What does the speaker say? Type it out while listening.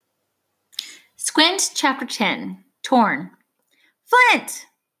Squint Chapter 10, Torn. Flint!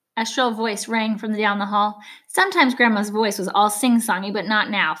 A shrill voice rang from down the hall. Sometimes Grandma's voice was all sing-songy, but not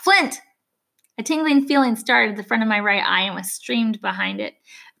now. Flint! A tingling feeling started at the front of my right eye and was streamed behind it.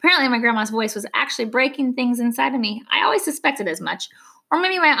 Apparently, my grandma's voice was actually breaking things inside of me. I always suspected as much. Or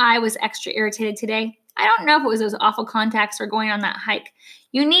maybe my eye was extra irritated today. I don't know if it was those awful contacts or going on that hike.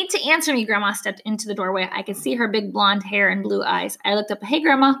 You need to answer me, Grandma stepped into the doorway. I could see her big blonde hair and blue eyes. I looked up. Hey,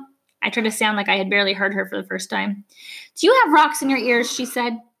 Grandma. I tried to sound like I had barely heard her for the first time. Do you have rocks in your ears? She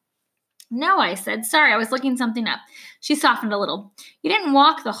said. No, I said. Sorry, I was looking something up. She softened a little. You didn't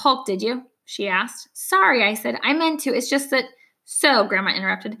walk the Hulk, did you? She asked. Sorry, I said. I meant to. It's just that. So, Grandma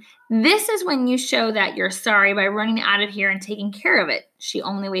interrupted. This is when you show that you're sorry by running out of here and taking care of it. She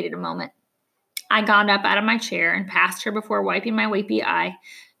only waited a moment. I got up out of my chair and passed her before wiping my weepy eye.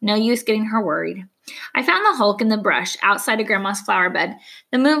 No use getting her worried. I found the Hulk in the brush outside of Grandma's flower bed,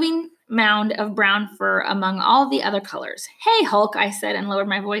 the moving mound of brown fur among all the other colors. Hey, Hulk, I said and lowered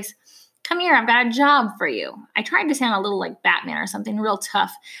my voice. Come here, I've got a job for you. I tried to sound a little like Batman or something real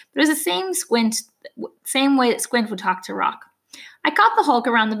tough, but it was the same way that Squint would talk to Rock. I caught the Hulk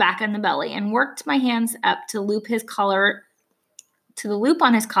around the back and the belly and worked my hands up to loop on his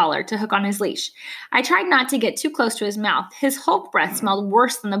collar to hook on his leash. I tried not to get too close to his mouth. His Hulk breath smelled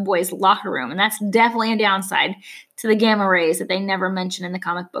worse than the boys' locker room, and that's definitely a downside to the gamma rays that they never mention in the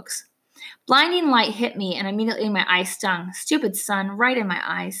comic books. Blinding light hit me, and immediately my eyes stung. Stupid sun, right in my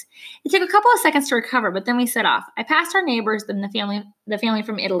eyes. It took a couple of seconds to recover, but then we set off. I passed our neighbors, then the family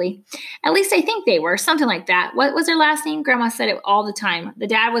from Italy. At least I think they were, something like that. What was their last name? Grandma said it all the time. The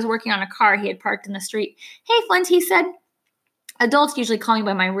dad was working on a car he had parked in the street. Hey, Flint, he said. Adults usually call me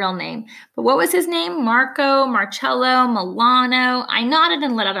by my real name. But what was his name? Marco, Marcello, Milano. I nodded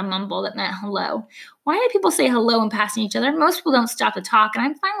and let out a mumble that meant hello. Why do people say hello when passing each other? Most people don't stop to talk, and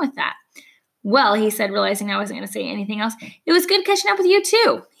I'm fine with that. Well, he said, realizing I wasn't going to say anything else, it was good catching up with you,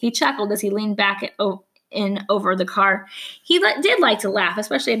 too. He chuckled as he leaned back over the car. He did like to laugh,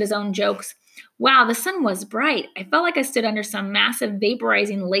 especially at his own jokes. Wow, the sun was bright. I felt like I stood under some massive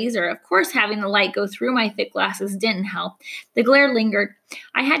vaporizing laser. Of course, having the light go through my thick glasses didn't help. The glare lingered.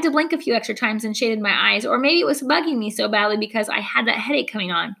 I had to blink a few extra times and shaded my eyes, or maybe it was bugging me so badly because I had that headache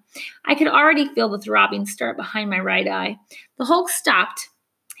coming on. I could already feel the throbbing start behind my right eye. The Hulk stopped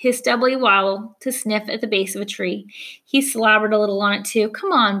his stubbly waddle to sniff at the base of a tree. He slobbered a little on it, too.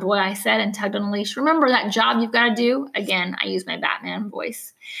 Come on, boy, I said, and tugged on the leash. Remember that job you've got to do? Again, I used my Batman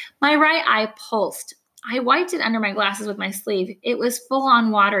voice. My right eye pulsed. I wiped it under my glasses with my sleeve. It was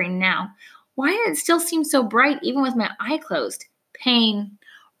full-on watering now. Why did it still seem so bright, even with my eye closed? Pain.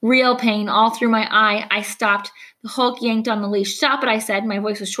 Real pain all through my eye. I stopped. The Hulk yanked on the leash. Stop it, I said. My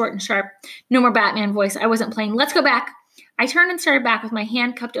voice was short and sharp. No more Batman voice. I wasn't playing. Let's go back. I turned and started back with my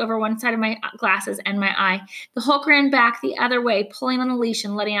hand cupped over one side of my glasses and my eye. The Hulk ran back the other way, pulling on the leash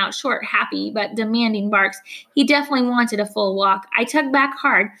and letting out short, happy, but demanding barks. He definitely wanted a full walk. I tugged back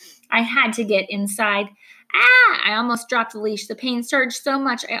hard. I had to get inside. Ah! I almost dropped the leash. The pain surged so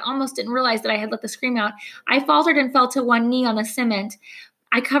much I almost didn't realize that I had let the scream out. I faltered and fell to one knee on the cement.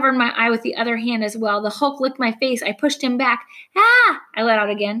 I covered my eye with the other hand as well. The Hulk licked my face. I pushed him back. Ah! I let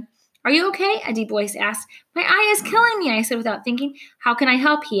out again. Are you okay? A deep voice asked. My eye is killing me, I said without thinking. How can I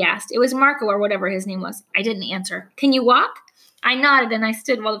help? He asked. It was Marco or whatever his name was. I didn't answer. Can you walk? I nodded and I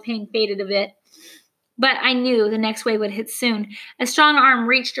stood while the pain faded a bit. But I knew the next wave would hit soon. A strong arm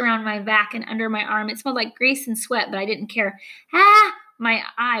reached around my back and under my arm. It smelled like grease and sweat, but I didn't care. Ah! My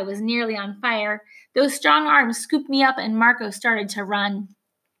eye was nearly on fire. Those strong arms scooped me up and Marco started to run.